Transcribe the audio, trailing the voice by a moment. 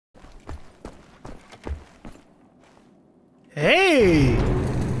Hey!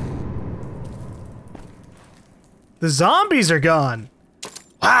 The zombies are gone.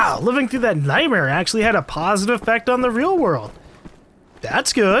 Wow, living through that nightmare actually had a positive effect on the real world.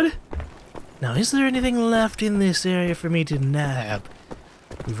 That's good. Now, is there anything left in this area for me to nab?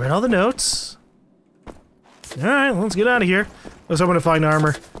 We've read all the notes. Alright, let's get out of here. Let's hoping to find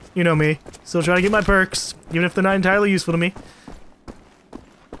armor. You know me. Still trying to get my perks, even if they're not entirely useful to me.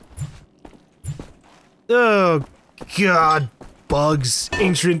 Oh, God. Bugs.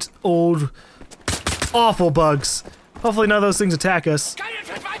 Ancient, old, awful bugs. Hopefully none of those things attack us.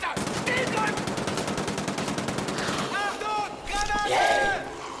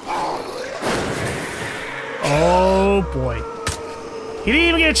 Oh, boy. He didn't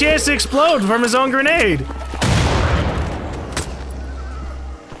even get a chance to explode from his own grenade.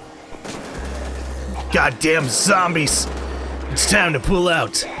 Goddamn zombies. It's time to pull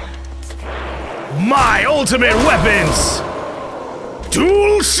out my ultimate weapons!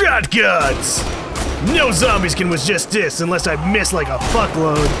 Dual shotguns! No zombies can resist this unless I miss like a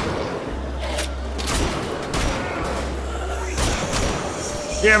fuckload.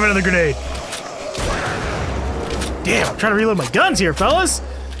 Yeah, I have another grenade. Damn, I'm trying to reload my guns here, fellas.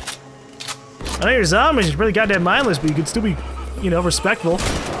 I know you're zombies, you're really goddamn mindless, but you can still be, you know, respectful.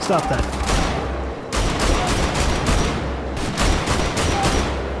 Stop that.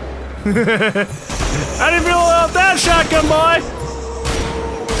 I didn't feel about that shotgun, boy!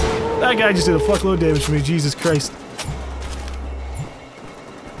 That guy just did a fuckload of damage to me, Jesus Christ.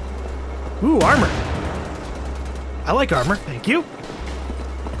 Ooh, armor. I like armor, thank you.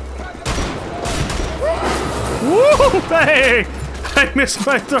 Woo! Hey! I missed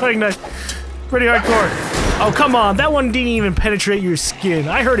my throwing knife. Pretty hardcore. Oh, come on, that one didn't even penetrate your skin.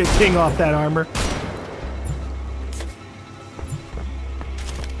 I heard it ping off that armor.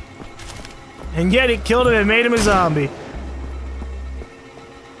 And yet it killed him and made him a zombie.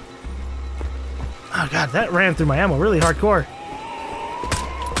 Oh god, that ran through my ammo really hardcore.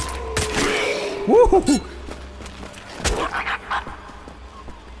 Woo!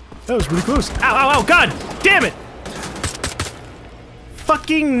 That was pretty close. Ow, ow, ow, god damn it!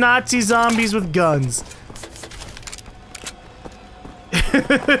 Fucking Nazi zombies with guns.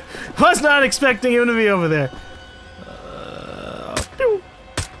 Was not expecting him to be over there.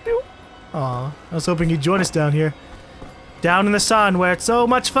 Aw, I was hoping you'd join us down here. Down in the sun where it's so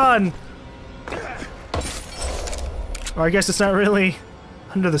much fun! Or I guess it's not really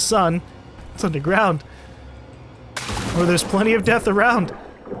under the sun. It's underground. Or there's plenty of death around.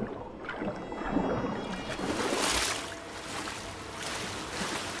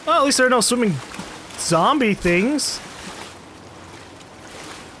 Well, at least there are no swimming zombie things.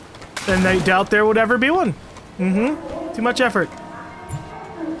 And I doubt there would ever be one. Mm-hmm. Too much effort.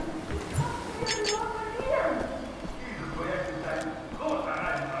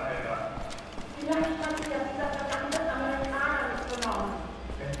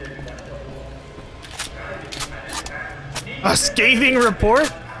 A scathing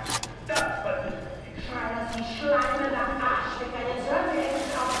report?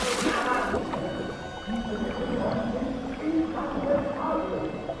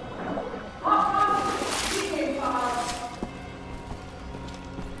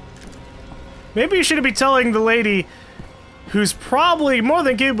 Maybe you shouldn't be telling the lady who's probably more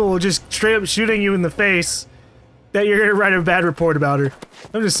than capable of just straight up shooting you in the face that you're gonna write a bad report about her.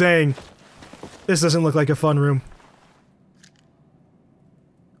 I'm just saying, this doesn't look like a fun room.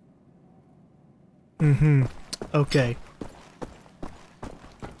 Mm-hmm. Okay.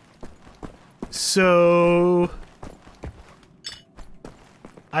 So...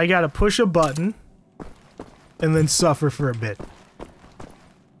 I gotta push a button and then suffer for a bit.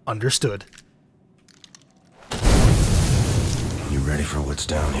 Understood. You ready for what's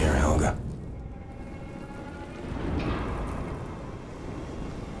down here, Helga?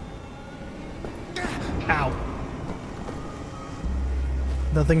 Ow.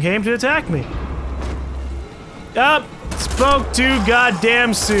 Nothing came to attack me. Up! Spoke too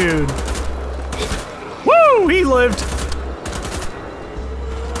goddamn soon. Woo! He lived!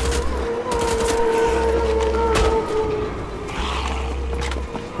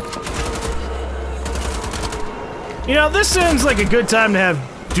 You know, this seems like a good time to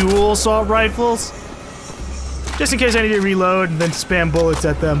have dual assault rifles. Just in case I need to reload and then spam bullets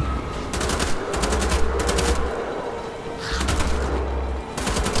at them.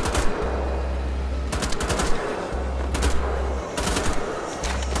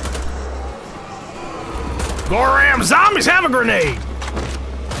 Goram zombies have a grenade!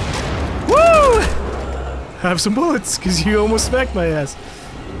 Woo! Have some bullets, because you almost smacked my ass.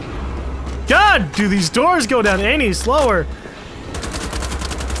 God, do these doors go down any slower?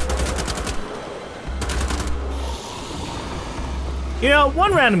 You know,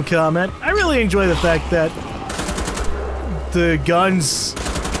 one random comment. I really enjoy the fact that the guns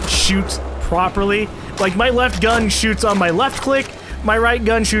shoot properly. Like, my left gun shoots on my left click, my right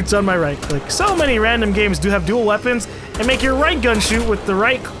gun shoots on my right click. So many random games do have dual weapons and make your right gun shoot with the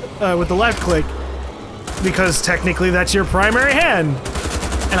left click, because technically that's your primary hand.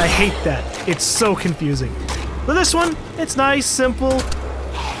 And I hate that. It's so confusing. But this one, it's nice, simple.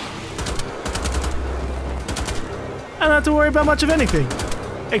 I don't have to worry about much of anything,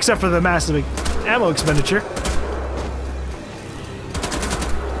 except for the massive ammo expenditure.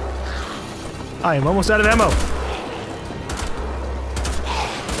 I am almost out of ammo.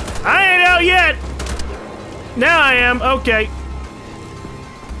 I ain't out yet! Now I am. Okay.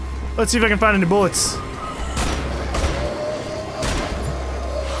 Let's see if I can find any bullets.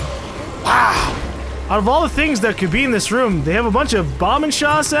 Wow! Out of all the things that could be in this room, they have a bunch of bomb and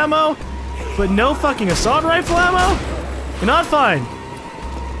shots ammo, but no fucking assault rifle ammo? You're not fine.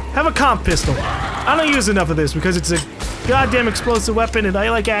 Have a comp pistol. I don't use enough of this because it's a goddamn explosive weapon and I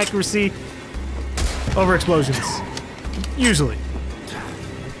like accuracy over explosions. Usually.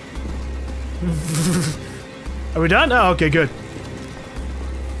 Are we done? Oh, okay, good.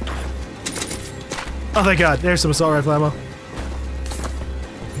 Oh, thank God. There's some assault rifle ammo.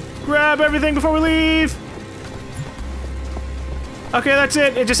 Grab everything before we leave! Okay, that's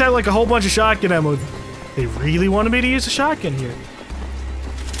it. It just had like a whole bunch of shotgun ammo. They really wanted me to use a shotgun here.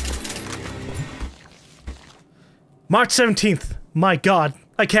 March 17th. My God,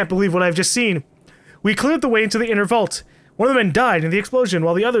 I can't believe what I've just seen. We cleared the way into the inner vault. One of the men died in the explosion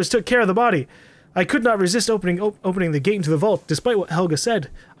while the others took care of the body. I could not resist opening the gate into the vault, despite what Helga said.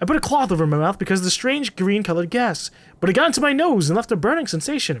 I put a cloth over my mouth because of the strange green-colored gas, but it got into my nose and left a burning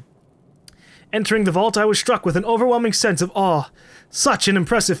sensation. Entering the vault, I was struck with an overwhelming sense of awe. Such an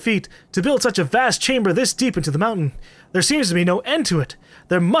impressive feat, to build such a vast chamber this deep into the mountain. There seems to be no end to it.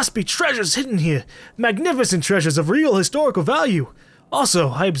 There must be treasures hidden here, magnificent treasures of real historical value. Also,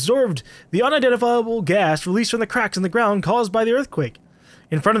 I observed the unidentifiable gas released from the cracks in the ground caused by the earthquake.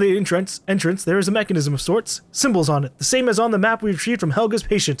 In front of the entrance, there is a mechanism of sorts, symbols on it, the same as on the map we retrieved from Helga's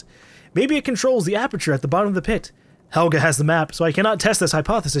patient. Maybe it controls the aperture at the bottom of the pit. Helga has the map, so I cannot test this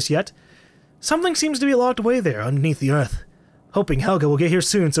hypothesis yet. Something seems to be locked away there, underneath the earth. Hoping Helga will get here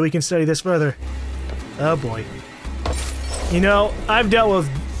soon so we can study this further. Oh boy. You know, I've dealt with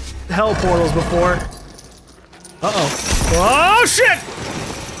hell portals before. Uh-oh. Oh, shit!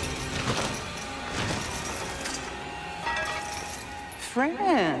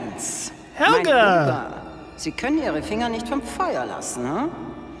 Friends. Helga! Sie können Ihre Finger nicht vom Feuer lassen, ne?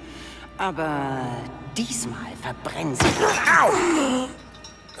 Aber diesmal verbrennen Sie. Au!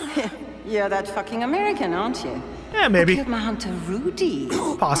 You're that fucking American, aren't you? Yeah, maybe. Killed my hunter Rudy.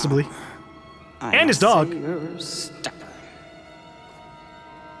 Possibly. And his dog.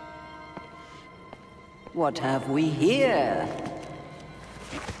 What have we here?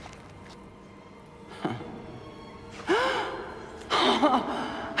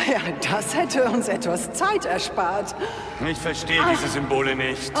 Ja, das hätte uns etwas Zeit erspart. Ich verstehe diese Symbole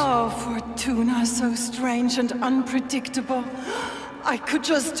nicht. Oh, Fortuna, so strange and unpredictable. I could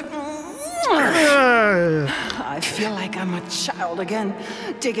just... I feel like I'm a child again,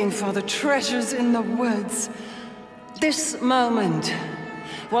 digging for the treasures in the woods. This moment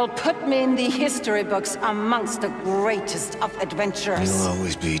will put me in the history books amongst the greatest of adventurers. You'll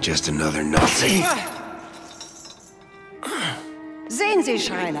always be just another Nazi. Sehen Sie,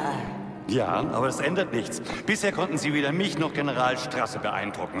 Schreiner. Ja, aber das ändert nichts. Bisher konnten Sie weder mich noch General Strasse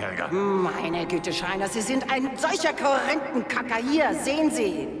beeindrucken, Helga. Meine Güte, Schreiner, Sie sind ein solcher Korrentenkacker. Hier, sehen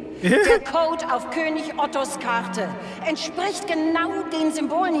Sie. Der Code auf König Ottos Karte entspricht genau den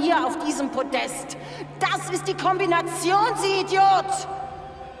Symbolen hier auf diesem Podest. Das ist die Kombination, Sie Idiot!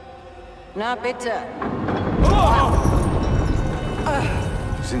 Na bitte.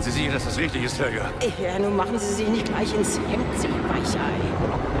 Sind Sie sicher, dass das richtig ist, Helga? Ja, nun machen Sie sich nicht gleich ins Hemd, Sie Weichei.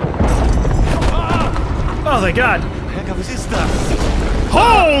 Oh, thank God. Helga, was ist das?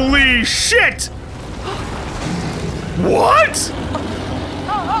 Holy shit! What?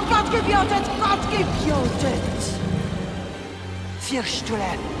 Oh, Gott gebiotet! Gott gebiotet! 4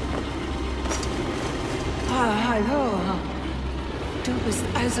 Stühle. Ah, hallo. Du bist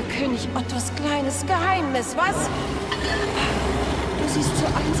also König Ottos kleines Geheimnis, was? Du siehst so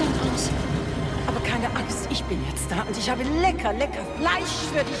einsam aus. Aber keine Angst, ich bin jetzt da und ich habe lecker Fleisch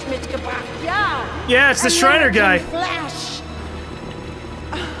für dich mitgebracht, ja! Yeah, it's the Shriner guy. Flash!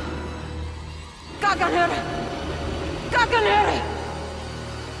 Garganöre! Garganöre!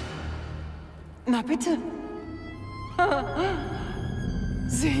 Na bitte.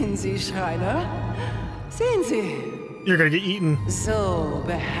 Sehen Sie, Schreiner? Sehen Sie. You're gonna get eaten. So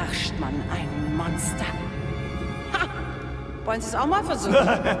beherrscht man ein Monster. Ha! Wollen Sie es auch mal versuchen?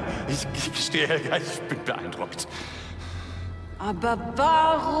 Ich gestehe, Helga, ich bin beeindruckt. Aber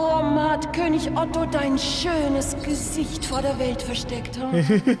warum hat König Otto dein schönes Gesicht vor der Welt versteckt?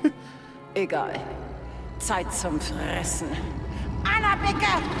 Hm? Egal. Zeit zum Fressen. Anna, Bicke!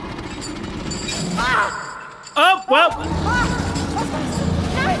 Ah! Oh, well. Ah! Was machst du?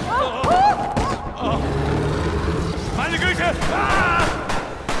 Nein! Oh! Meine Güte! Ah!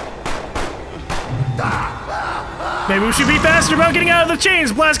 Maybe we should be faster about getting out of the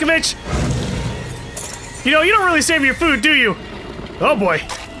chains, Blaskovich. You know, you don't really save your food, do you? Oh boy.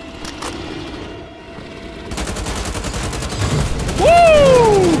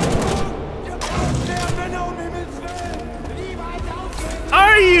 Woo!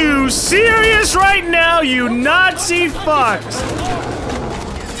 Are you serious right now, you Nazi fucks?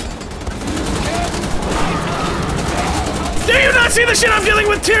 Do you not see the shit I'm dealing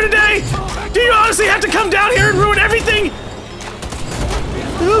with here today? Do you honestly have to come down here and ruin everything?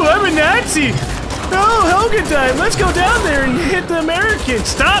 Ooh, I'm a Nazi. Oh, Helga time. Let's go down there and hit the Americans.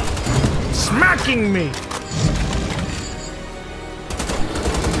 Stop smacking me.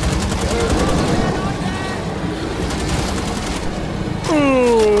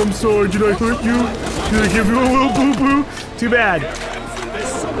 Oh, I'm sorry. Did I hurt you? Did I give you a little boo-boo? Too bad.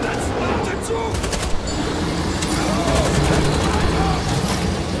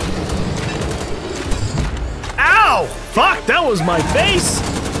 Ow! Fuck, that was my face!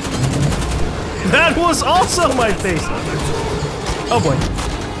 That was also my face! Oh boy.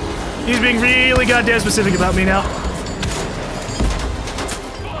 He's being really goddamn specific about me now.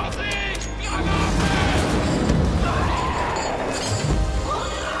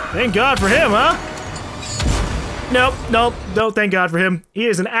 Thank God for him, huh? Nope, nope, don't thank God for him. He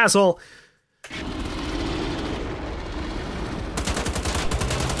is an asshole.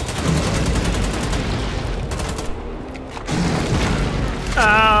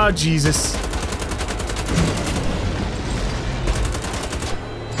 Ah, Jesus.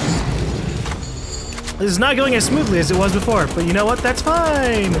 This is not going as smoothly as it was before, but you know what? That's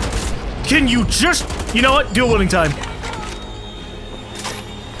fine. Can you just... You know what? Dual wielding time.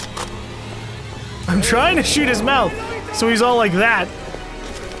 I'm trying to shoot his mouth, so he's all like that.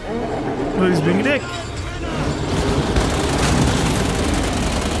 But he's being a dick.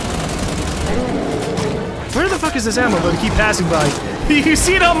 Where the fuck is this ammo that I keep passing by? You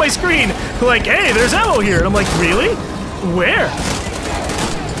see it on my screen, like, hey, there's ammo here. And I'm like, really? Where?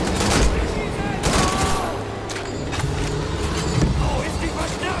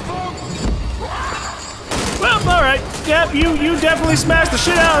 Well, alright. Yep, you definitely smashed the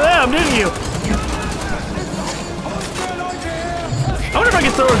shit out of them, didn't you? I wonder if I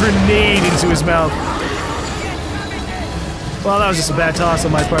can throw a grenade into his mouth. Well, that was just a bad toss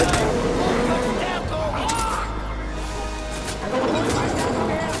on my part.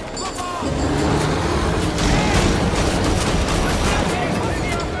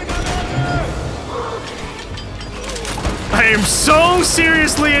 I am so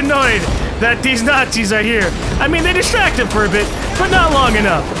seriously annoyed that these Nazis are here. I mean, they distract him for a bit, but not long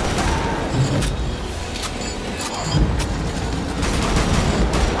enough.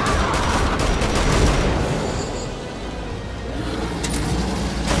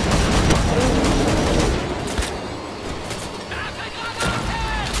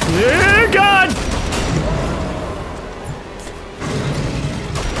 Dear God!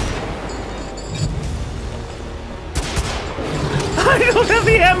 I don't have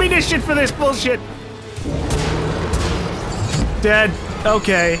the ammunition for this bullshit. Dead.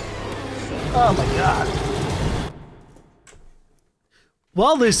 Okay. Oh my God.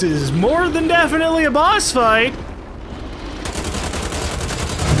 Well, this is more than definitely a boss fight.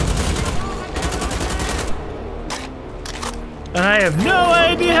 And I have no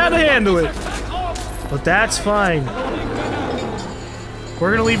idea how to handle it. But that's fine.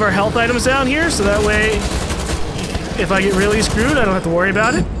 We're gonna leave our health items down here so that way if I get really screwed, I don't have to worry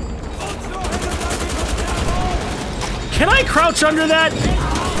about it. Can I crouch under that?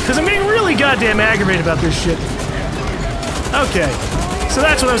 Because I'm getting really goddamn aggravated about this shit. Okay, so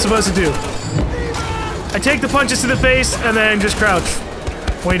that's what I'm supposed to do. I take the punches to the face and then just crouch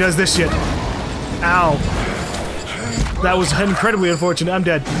when he does this shit. Ow. That was incredibly unfortunate. I'm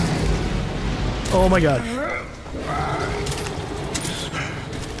dead. Oh my God.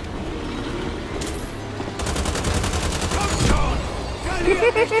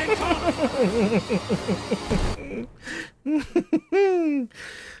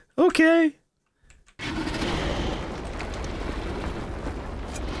 Okay.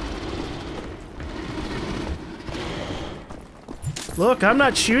 Look, I'm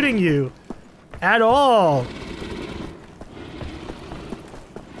not shooting you. At all.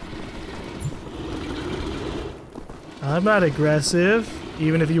 I'm not aggressive,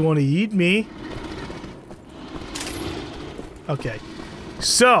 even if you want to eat me. Okay.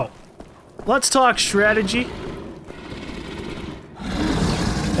 So, let's talk strategy.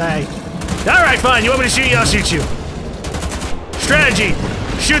 Hey. Alright, fine. You want me to shoot you? I'll shoot you. Strategy.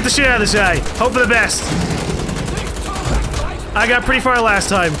 Shoot the shit out of this guy. Hope for the best. I got pretty far last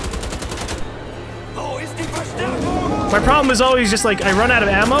time. My problem is always just like, I run out of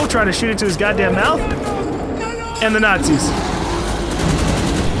ammo trying to shoot into his goddamn mouth. And the Nazis.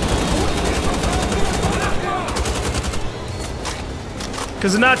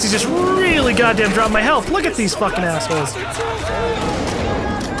 Because the Nazis just really goddamn drop my health. Look at these fucking assholes.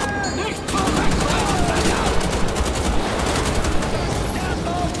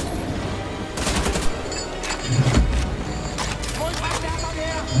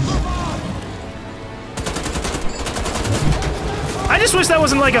 I just wish that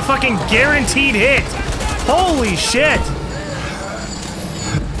wasn't like a fucking guaranteed hit. Holy shit.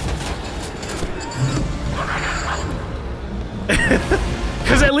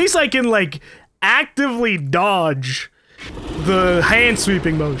 Because at least I can, like, actively dodge the hand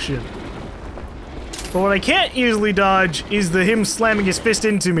sweeping motion. But what I can't easily dodge is the him slamming his fist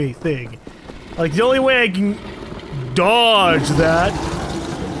into me thing. Like, the only way I can dodge that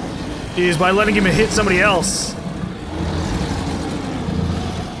is by letting him hit somebody else.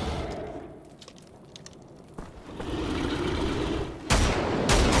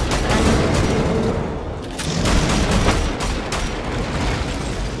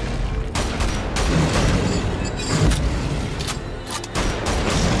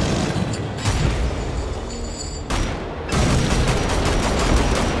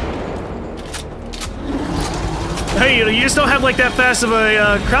 Hey, you just don't have like that fast of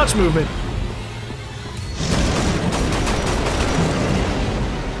a crouch movement.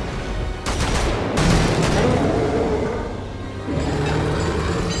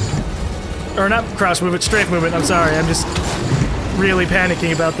 Or not crouch movement, strafe movement, I'm sorry, I'm just really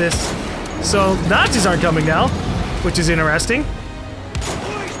panicking about this. So, Nazis aren't coming now, which is interesting.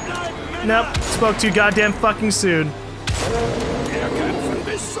 Nope, spoke too goddamn fucking soon.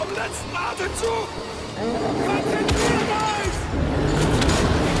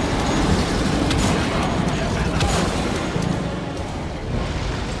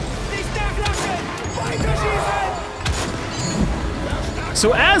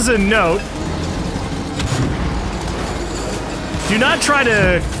 So as a note, do not try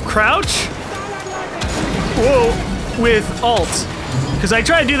to crouch with alt. Because I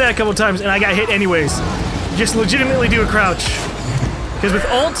tried to do that a couple times and I got hit anyways. Just legitimately do a crouch. Because with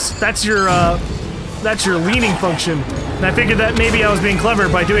alt, that's your leaning function. And I figured that maybe I was being clever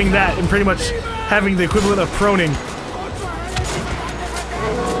by doing that and pretty much having the equivalent of proning.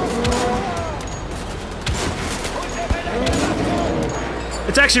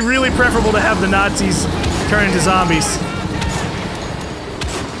 It's actually really preferable to have the Nazis turn into zombies.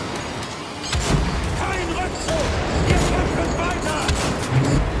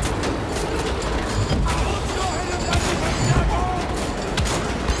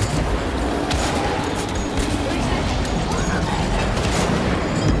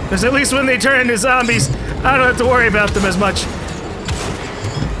 Because at least when they turn into zombies, I don't have to worry about them as much.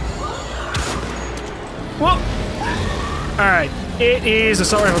 Whoa! Alright. It is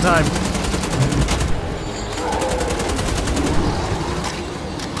assault rifle time.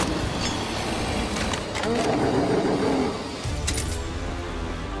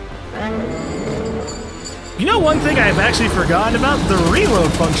 You know one thing I've actually forgotten about? The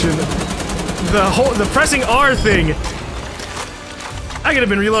reload function. The pressing R thing. I could have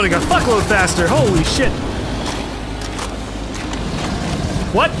been reloading a fuckload faster. Holy shit.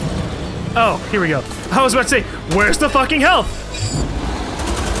 What? Oh, here we go. I was about to say, where's the fucking health?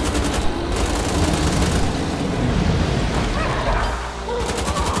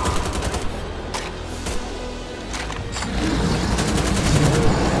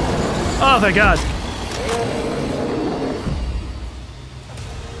 Oh, thank God.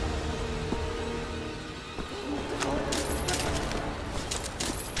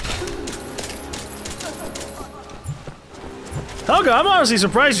 Helga, I'm honestly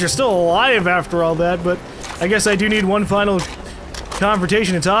surprised you're still alive after all that, but I guess I do need one final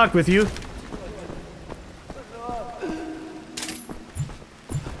confrontation to talk with you.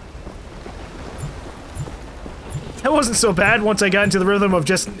 That wasn't so bad once I got into the rhythm of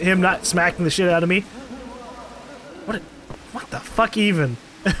just him not smacking the shit out of me. What the fuck even?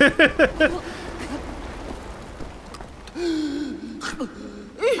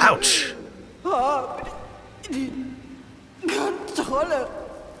 Ouch! Kontrolle.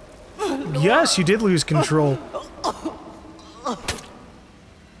 Yes, you did lose control.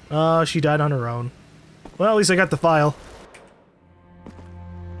 She died on her own. Well, at least I got the file.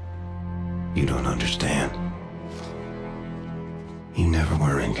 You don't understand. You never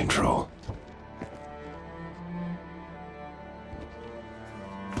were in control.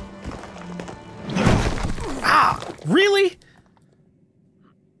 Ah! Really?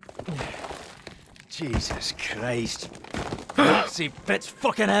 Jesus Christ. Nazi bits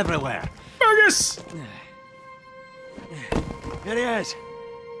fucking everywhere. Fergus! Here he is.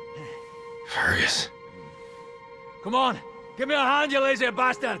 Fergus. Come on, give me a hand, you lazy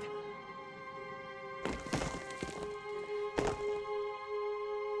bastard.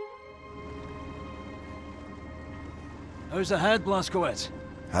 How's the head, Blazkowicz?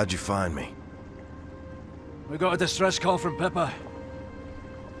 How'd you find me? We got a distress call from Pippa.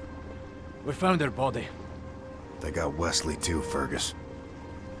 We found her body. They got Wesley too, Fergus.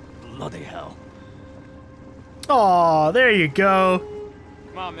 Bloody hell. Aw, there you go.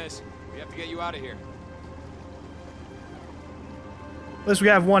 Come on, miss. We have to get you out of here. At least we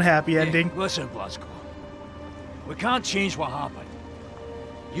have one happy ending. Hey, listen, Blazko. We can't change what happened.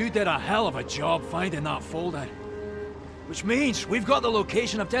 You did a hell of a job finding that folder. Which means we've got the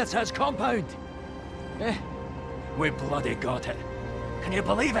location of Death's Head's compound. Eh? We bloody got it. Can you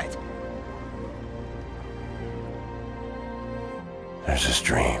believe it? There's this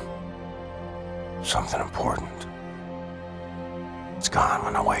dream. Something important. It's gone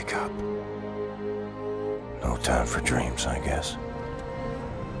when I wake up. No time for dreams, I guess.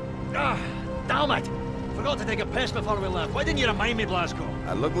 Ah, damn it! Forgot to take a piss before we left. Why didn't you remind me, Blazko?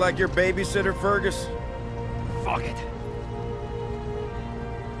 I look like your babysitter, Fergus? Fuck it.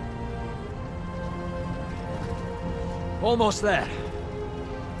 Almost there.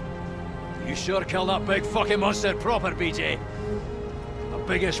 You sure killed that big fucking monster proper, BJ. The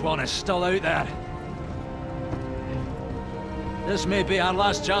biggest one is still out there. This may be our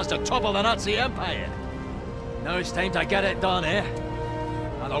last chance to topple the Nazi Empire. Now it's time to get it done, eh?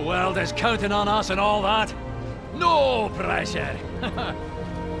 And the world is counting on us and all that. No pressure.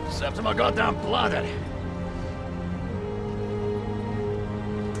 Except for my goddamn bladder.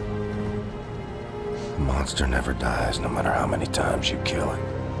 The monster never dies, no matter how many times you kill it.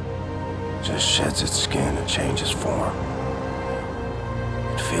 Just sheds its skin and changes form.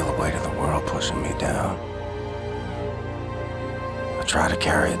 I'd feel the weight of the world pushing me down. I try to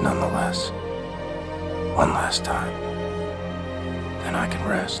carry it nonetheless. One last time. Then I can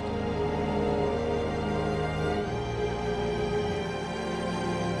rest.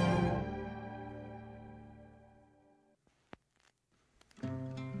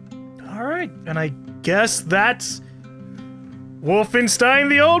 Alright, and I guess that's Wolfenstein: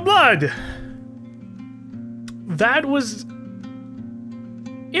 The Old Blood. That was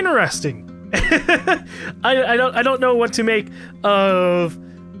interesting. I don't know what to make of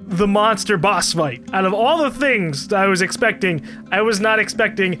the monster boss fight. Out of all the things I was expecting, I was not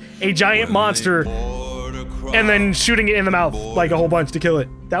expecting a giant monster and then shooting it in the mouth like a whole bunch to kill it.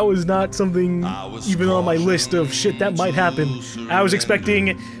 That was not something even on my list of shit that might happen. I was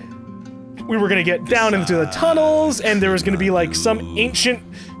expecting we were gonna get down into the tunnels and there was gonna be like some ancient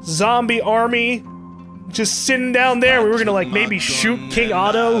zombie army just sitting down there. We were gonna like maybe shoot King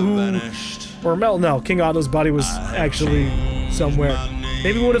Otto, no, King Otto's body was actually somewhere.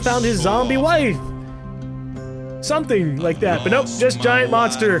 Maybe we would have found his zombie wife. Something like that, but nope, just giant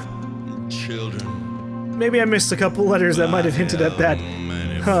monster. Maybe I missed a couple letters that might have hinted at that.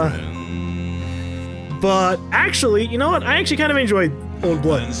 Huh. But actually, you know what? I actually kind of enjoyed Old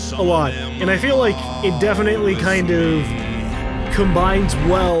Blood a lot. And I feel like it definitely kind of combines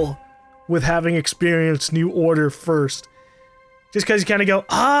well with having experienced New Order first. Just because you kind of go,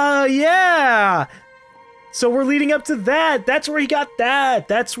 ah, yeah! So we're leading up to that. That's where he got that.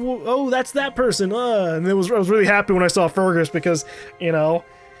 That's, oh, that's that person. And I was really happy when I saw Fergus because, you know,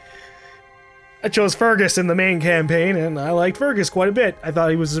 I chose Fergus in the main campaign, and I liked Fergus quite a bit. I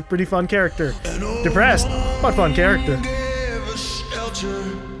thought he was a pretty fun character. Depressed, but fun character.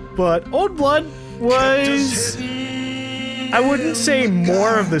 But Old Blood was, I wouldn't say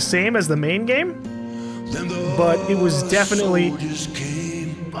more of the same as the main game, but it was definitely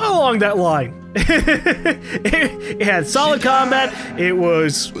along that line. It had solid combat, it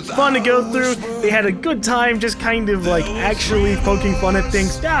was fun to go through, they had a good time just kind of like actually poking fun at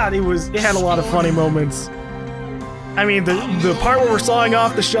things. God, it had a lot of funny moments. I mean, the part where we're sawing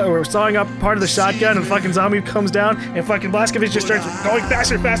off part of the shotgun and fucking zombie comes down and fucking Blazkowicz just starts going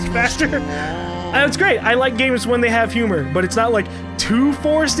faster, faster, faster. And it's great. I like games when they have humor, but it's not like too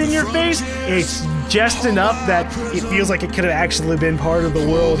forced in your face. It's just enough that it feels like it could have actually been part of the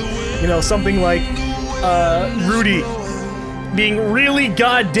world. You know, something like Rudy being really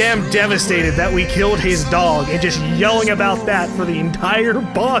goddamn devastated that we killed his dog and just yelling about that for the entire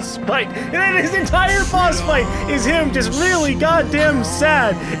boss fight. And then his entire boss fight is him just really goddamn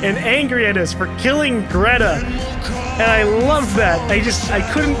sad and angry at us for killing Greta. And I loved that. I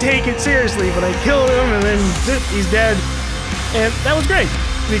couldn't take it seriously, but I killed him and then he's dead. And that was great,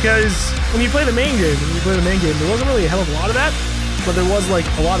 because when you play the main game, there wasn't really a hell of a lot of that, but there was like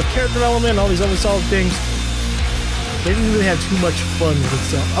a lot of character development and all these other solid things. They didn't really have too much fun with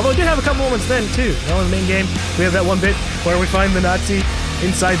itself. Although it did have a couple moments then, too. You know, in the main game, we have that one bit where we find the Nazi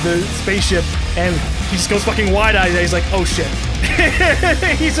inside the spaceship, and he just goes fucking wide-eyed, and he's like, oh shit.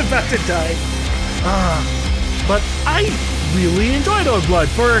 He's about to die. But I really enjoyed Old Blood.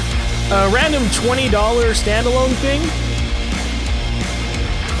 For a random $20 standalone thing,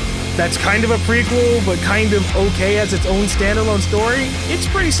 that's kind of a prequel, but kind of okay as its own standalone story, it's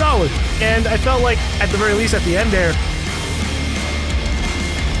pretty solid. And I felt like, at the very least at the end there,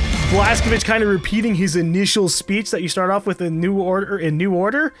 Blazkowicz kind of repeating his initial speech that you start off with in New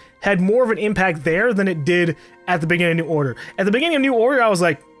Order had more of an impact there than it did at the beginning of New Order. At the beginning of New Order, I was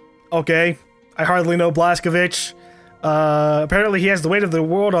like, okay, I hardly know Blazkowicz. Apparently he has the weight of the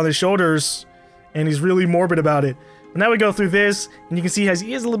world on his shoulders, and he's really morbid about it. But now we go through this, and you can see he has a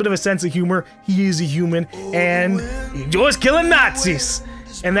little bit of a sense of humor. He is a human, and he enjoys killing Nazis.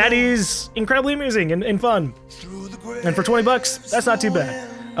 And that is incredibly amusing and fun. And for 20 bucks, that's not too bad.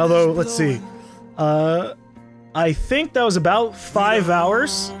 Although, let's see. I think that was about 5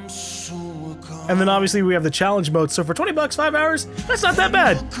 hours. And then obviously we have the challenge mode. So for 20 bucks, 5 hours, that's not that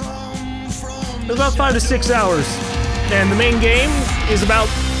bad. It's about 5 to 6 hours. And the main game is about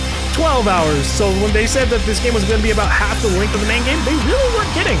 12 hours. So when they said that this game was going to be about half the length of the main game, they really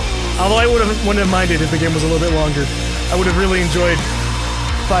weren't kidding. Although I wouldn't have minded if the game was a little bit longer. I would have really enjoyed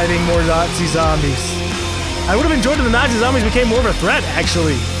fighting more Nazi zombies. I would have enjoyed if the Nazi zombies became more of a threat,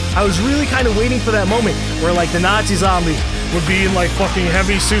 actually. I was really kind of waiting for that moment where, like, the Nazi zombies would be in, like, fucking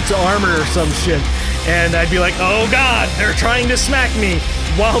heavy suits of armor or some shit. And I'd be like, oh god, they're trying to smack me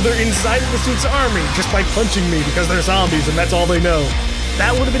while they're inside of the suits of armor just by punching me because they're zombies and that's all they know.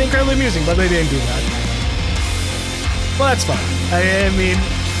 That would have been incredibly amusing, but they didn't do that. Well, that's fine. I mean,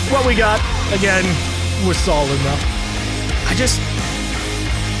 what we got, again, was solid enough. I just...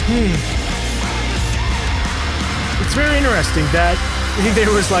 It's very interesting that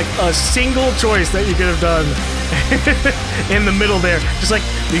there was like a single choice that you could have done in the middle there. Just like,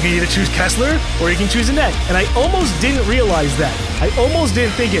 you can either choose Kessler or you can choose Annette. And I almost didn't realize that. I almost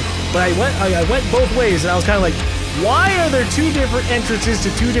didn't think it, but I went both ways and I was kind of like, why are there two different entrances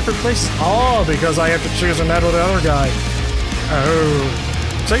to two different places? Oh, because I have to choose Annette or the other guy.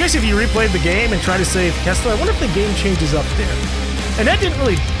 Oh. So I guess if you replayed the game and try to save Kessler, I wonder if the game changes up there. And that didn't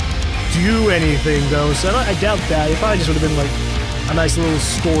really do anything though, so I doubt that. It probably just would have been like a nice little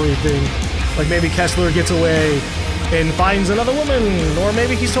story thing. Like maybe Kessler gets away and finds another woman, or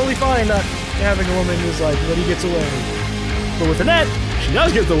maybe he's totally fine not having a woman who's like, but he gets away. But with Annette, she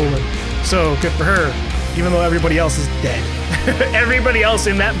does get the woman. So good for her, even though everybody else is dead. Everybody else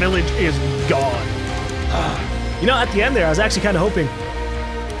in that village is gone. You know, at the end there, I was actually kind of hoping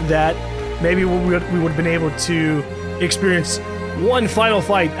that maybe we would have been able to experience one final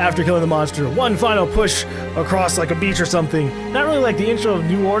fight after killing the monster, one final push across like a beach or something. Not really like the intro of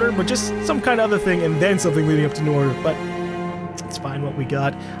New Order, but just some kind of other thing and then something leading up to New Order, but it's fine what we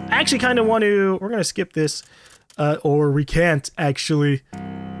got. I actually kind of want to, we're going to skip this, or we can't actually.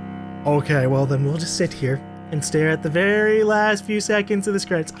 Okay, well then we'll just sit here and stare at the very last few seconds of this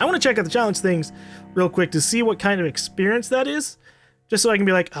credits. I want to check out the challenge things real quick to see what kind of experience that is, just so I can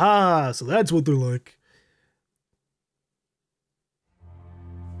be like, ah, so that's what they're like.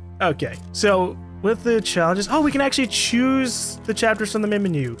 Okay, so with the challenges, oh, we can actually choose the chapters from the main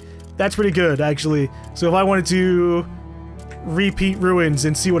menu. That's pretty good, actually. So if I wanted to repeat Ruins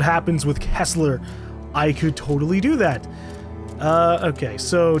and see what happens with Kessler, I could totally do that. Okay,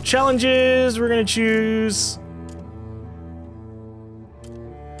 so challenges, we're gonna choose...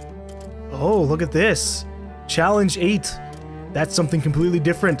 Oh, look at this. Challenge 8. That's something completely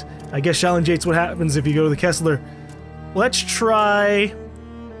different. I guess Challenge 8's what happens if you go to the Kessler. Let's try...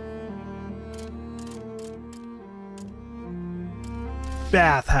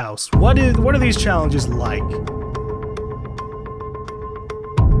 Bathhouse. What are these challenges like?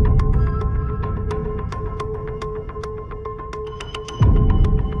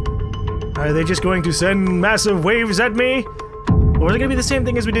 Are they just going to send massive waves at me? Or is it gonna be the same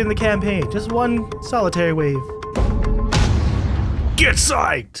thing as we did in the campaign? Just one solitary wave. Get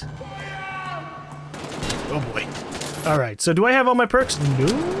psyched! Oh boy. Alright, so do I have all my perks? No,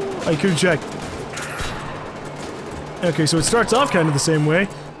 I couldn't check. Okay, so it starts off kind of the same way.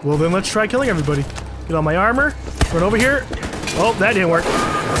 Well then let's try killing everybody. Get all my armor, run over here. Oh, that didn't work.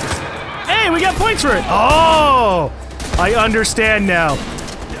 Hey, we got points for it! Oh! I understand now.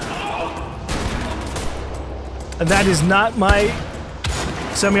 And that is not my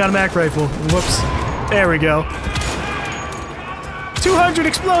semi-automatic rifle. Whoops. There we go. 200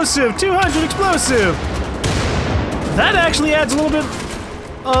 explosive! 200 explosive! That actually adds a little bit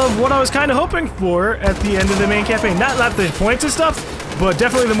of what I was kind of hoping for at the end of the main campaign. Not the points and stuff, but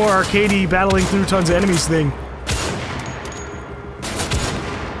definitely the more arcadey battling through tons of enemies thing.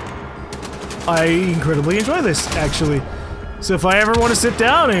 I incredibly enjoy this, actually. So if I ever want to sit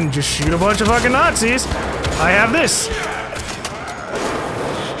down and just shoot a bunch of fucking Nazis, I have this.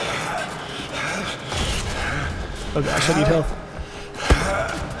 Oh gosh, I need help.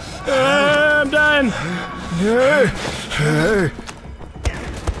 I'm dying.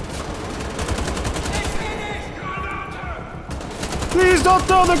 Please don't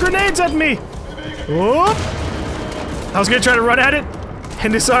throw the grenades at me. Oh. I was gonna try to run at it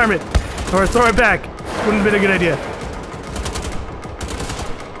and disarm it, or throw it back. Wouldn't have been a good idea.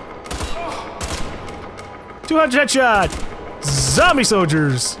 200 headshot! Zombie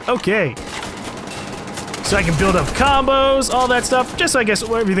soldiers! Okay. So I can build up combos, all that stuff. Just, I guess,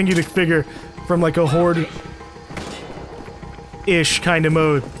 everything you'd figure from like a horde-ish kind of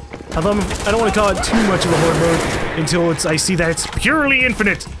mode. Although I don't want to call it too much of a horde mode until I see that it's purely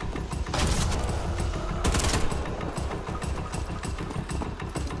infinite.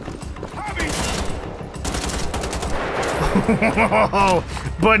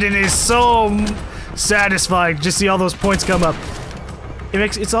 But it is so satisfying to just see all those points come up.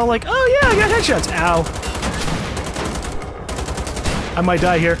 It's all like, oh yeah, I got headshots. Ow. I might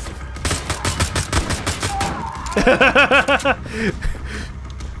die here.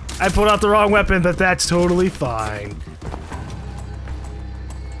 I pulled out the wrong weapon, but that's totally fine.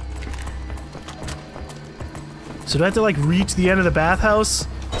 So do I have to like reach the end of the bathhouse?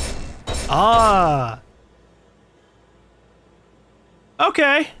 Ah.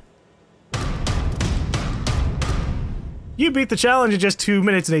 Okay. You beat the challenge in just 2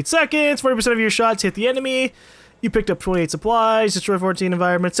 minutes and 8 seconds. 40% of your shots hit the enemy. You picked up 28 supplies, destroyed 14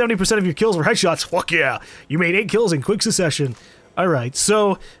 environments. 70% of your kills were headshots. Fuck yeah. You made 8 kills in quick succession. Alright,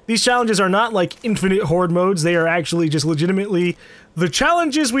 so these challenges are not like infinite horde modes. They are actually just legitimately the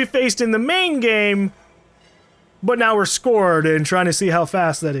challenges we faced in the main game, but now we're scored and trying to see how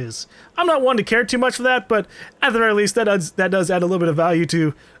fast that is. I'm not one to care too much for that, but at the very least, that does add a little bit of value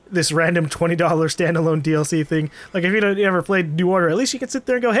to this random $20 standalone DLC thing. Like, if you don't ever played New Order, at least you can sit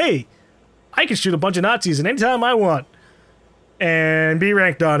there and go, hey, I can shoot a bunch of Nazis at any time I want, and be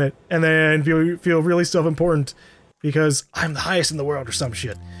ranked on it, and then feel really self-important because I'm the highest in the world or some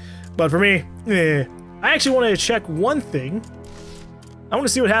shit. But for me, I actually want to check one thing. I want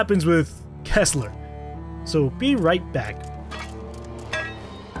to see what happens with Kessler. So be right back.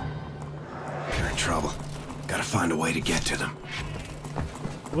 You're in trouble. Gotta find a way to get to them.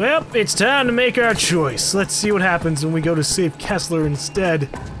 Well, it's time to make our choice. Let's see what happens when we go to save Kessler instead.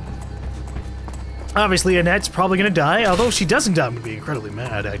 Obviously, Annette's probably gonna die, although she doesn't die, I'm gonna be incredibly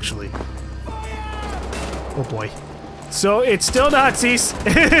mad, actually. Oh boy. So, it's still Nazis.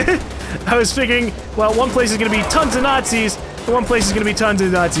 I was figuring, well, one place is gonna be tons of Nazis, and one place is gonna be tons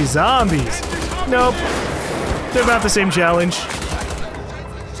of Nazi zombies. Nope. They're about the same challenge.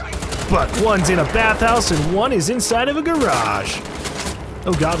 But one's in a bathhouse and one is inside of a garage.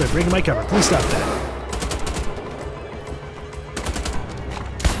 Oh god, they're breaking my cover. Please stop that.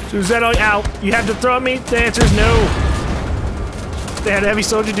 So is that all? Ow. You have to throw at me? The answer is no. They had a heavy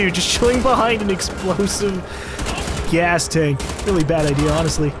soldier dude just chilling behind an explosive gas tank. Really bad idea,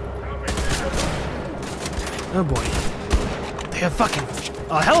 honestly. Oh boy. They have fucking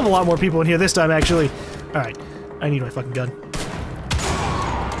a hell of a lot more people in here this time, actually. Alright. I need my fucking gun.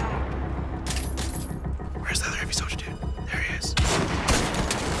 Where's the other heavy soldier dude? There he is.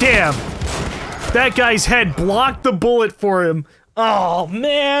 Damn! That guy's head blocked the bullet for him. Oh,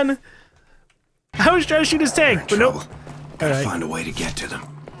 man! I was trying to shoot his tank, but nope. Gotta find a way to get to them.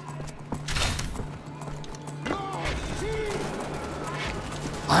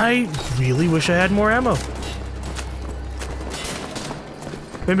 I really wish I had more ammo.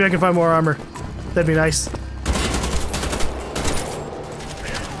 Maybe I can find more armor. That'd be nice.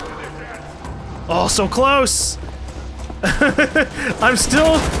 Oh, so close! I'm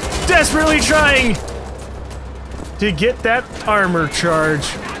still desperately trying to get that armor charge.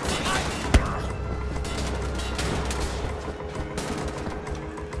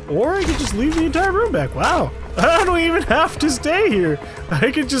 Or I could just leave the entire room back. Wow. I don't even have to stay here. I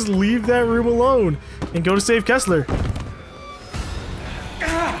could just leave that room alone and go to save Kessler.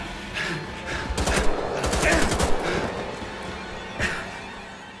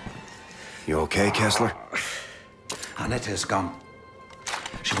 You okay, Kessler? Annette is gone.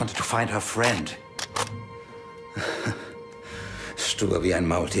 She wanted to find her friend. Stur wie ein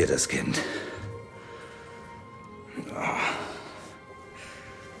Maultier, das Kind.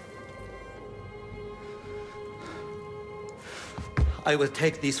 I will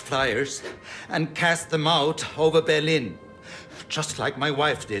take these flyers and cast them out over Berlin, just like my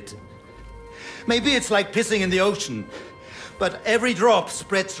wife did. Maybe it's like pissing in the ocean, but every drop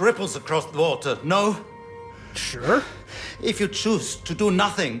spreads ripples across the water, no? Sure. If you choose to do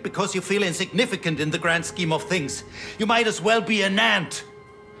nothing because you feel insignificant in the grand scheme of things, you might as well be an ant.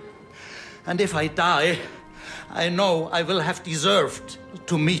 And if I die, I know I will have deserved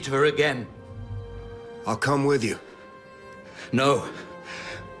to meet her again. I'll come with you. No.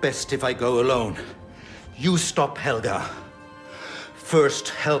 Best if I go alone. You stop Helga. First,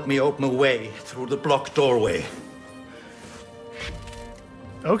 help me open a way through the blocked doorway.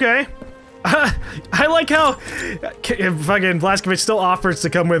 Okay. I like how fucking Blazkowicz still offers to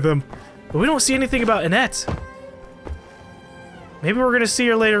come with him. But we don't see anything about Annette. Maybe we're gonna see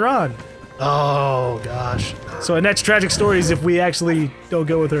her later on. Oh, gosh. So Annette's tragic story is if we actually don't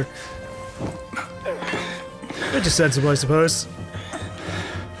go with her. It's just sensible, I suppose.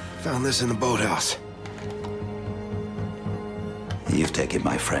 Found this in the boathouse. You've taken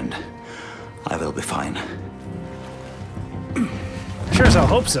my friend. I will be fine. Sure as hell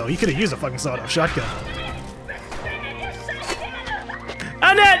hope so. You could have used a fucking sawed-off shotgun.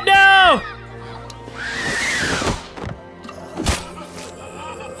 Annette, no!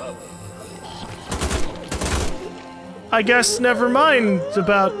 I guess never mind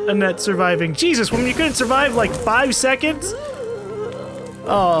about Annette surviving. Jesus, when you couldn't survive like 5 seconds?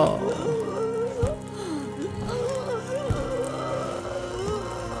 Oh.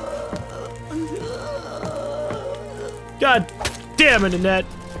 God damn it, Annette.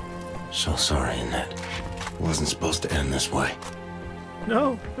 So sorry, Annette. Wasn't supposed to end this way.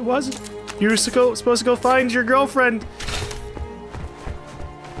 No, it wasn't. You were supposed to go find your girlfriend.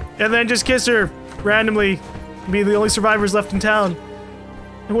 And then just kiss her randomly. Be the only survivors left in town.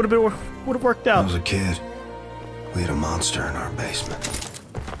 It would have worked out. I was a kid. We had a monster in our basement.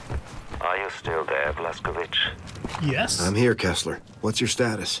 Are you still there, Blazkowicz? Yes. I'm here, Kessler. What's your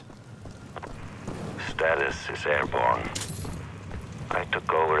status? Status is airborne. I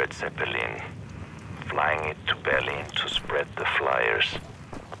took over at Zeppelin, flying it to Berlin to spread the flyers.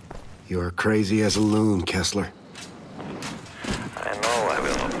 You're crazy as a loon, Kessler. I know I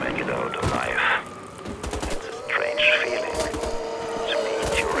will not make it out alive. It's a strange feeling to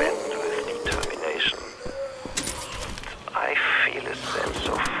meet your end with determination. I feel a sense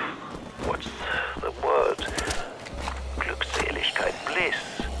of, what's the word? Glückseligkeit, bliss.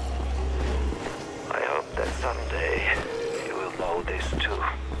 I hope that someday you will know this too.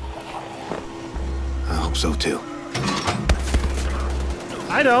 I hope so too.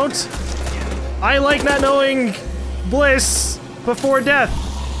 I don't. I like not knowing bliss before death.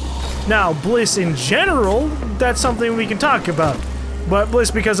 Now, bliss in general, that's something we can talk about. But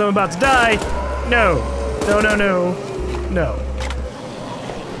bliss because I'm about to die, no. No, no, no. No.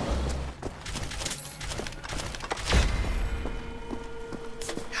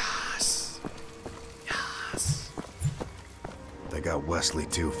 Yes. Yes. They got Wesley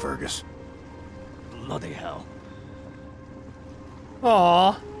too, Fergus. Bloody hell.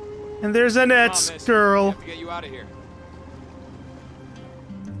 Aw. And there's Annette's Come on, miss. girl. We have to get you out of here.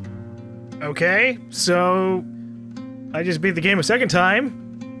 Okay, so I just beat the game a second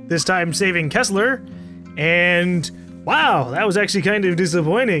time. This time saving Kessler. And wow, that was actually kind of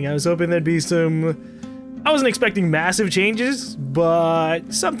disappointing. I was hoping there'd be some... I wasn't expecting massive changes,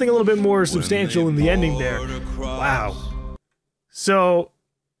 but something a little bit more substantial in the ending there. Wow. So,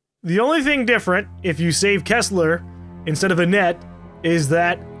 the only thing different, if you save Kessler instead of Annette, is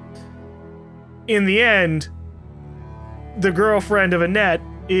that in the end, the girlfriend of Annette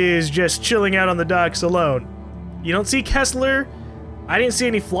is just chilling out on the docks alone. You don't see Kessler. I didn't see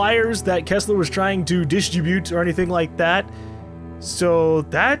any flyers that Kessler was trying to distribute or anything like that. So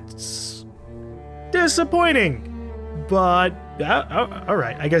that's disappointing. But,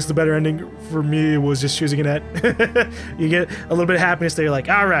 alright. I guess the better ending for me was just choosing Annette. You get a little bit of happiness there. You're like,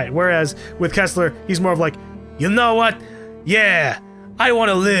 alright. Whereas with Kessler, he's more of like, you know what? Yeah, I want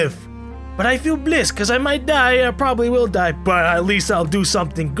to live. But I feel bliss because I might die. I probably will die, but at least I'll do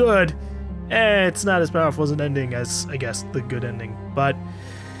something good. It's not as powerful as an ending as, I guess, the good ending. But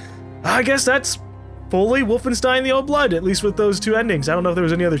I guess that's fully Wolfenstein the Old Blood, at least with those two endings. I don't know if there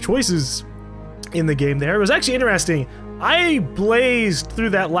was any other choices in the game there. It was actually interesting. I blazed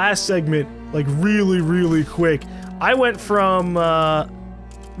through that last segment like really, really quick. I went from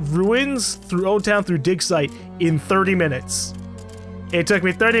Ruins through Old Town through Dig Site in 30 minutes. It took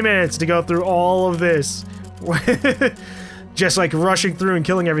me 30 minutes to go through all of this. Just like rushing through and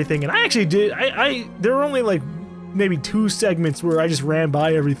killing everything. And I actually did, there were only like maybe 2 segments where I just ran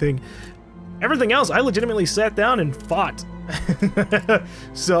by everything. Everything else, I legitimately sat down and fought.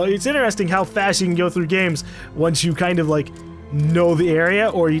 So it's interesting how fast you can go through games once you kind of like know the area,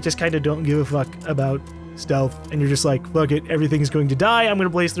 or you just kind of don't give a fuck about stealth and you're just like, fuck it, everything's going to die, I'm gonna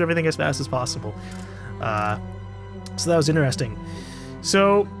blaze through everything as fast as possible. So that was interesting.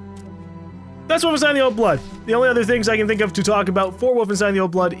 So that's Wolfenstein the Old Blood. The only other things I can think of to talk about for Wolfenstein the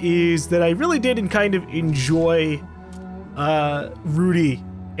Old Blood is that I really did kind of enjoy Rudy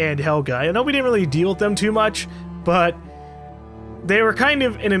and Helga. I know we didn't really deal with them too much, but they were kind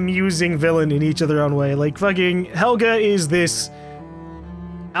of an amusing villain in each of their own way. Like, fucking Helga is this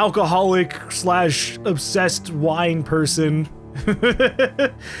alcoholic slash obsessed wine person.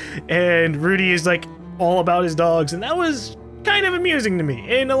 And Rudy is like all about his dogs, and that was kind of amusing to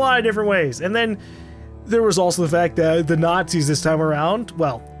me in a lot of different ways. And then there was also the fact that the Nazis this time around,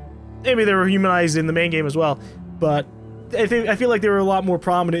 well, maybe they were humanized in the main game as well, but I feel like they were a lot more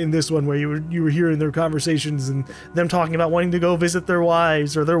prominent in this one, where you were hearing their conversations and them talking about wanting to go visit their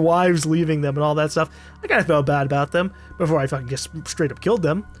wives, or their wives leaving them and all that stuff. I kind of felt bad about them before I fucking just straight up killed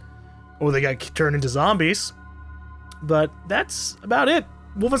them, or they got turned into zombies. But that's about it.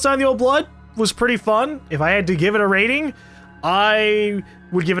 Wolfenstein the Old Blood was pretty fun. If I had to give it a rating, I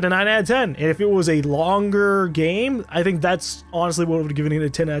would give it a 9 out of 10. And if it was a longer game, I think that's honestly what would have given it a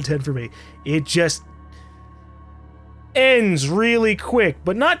 10 out of 10 for me. It just ends really quick,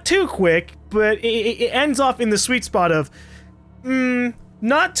 but not too quick, but it ends off in the sweet spot of,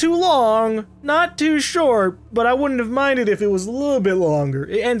 not too long, not too short, but I wouldn't have minded if it was a little bit longer.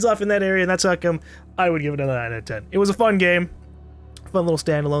 It ends off in that area, and that's how come I would give it a 9 out of 10. It was a fun game, fun little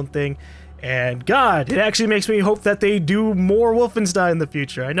standalone thing, and God, it actually makes me hope that they do more Wolfenstein in the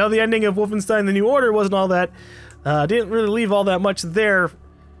future. I know the ending of Wolfenstein The New Order wasn't all that, didn't really leave all that much there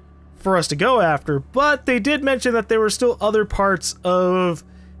for us to go after, but they did mention that there were still other parts of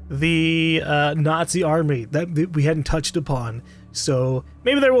the Nazi army that we hadn't touched upon. So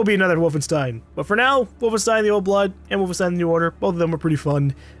maybe there will be another Wolfenstein. But for now, Wolfenstein the Old Blood and Wolfenstein The New Order, both of them were pretty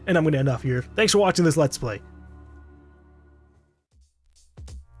fun, and I'm going to end off here. Thanks for watching this Let's Play.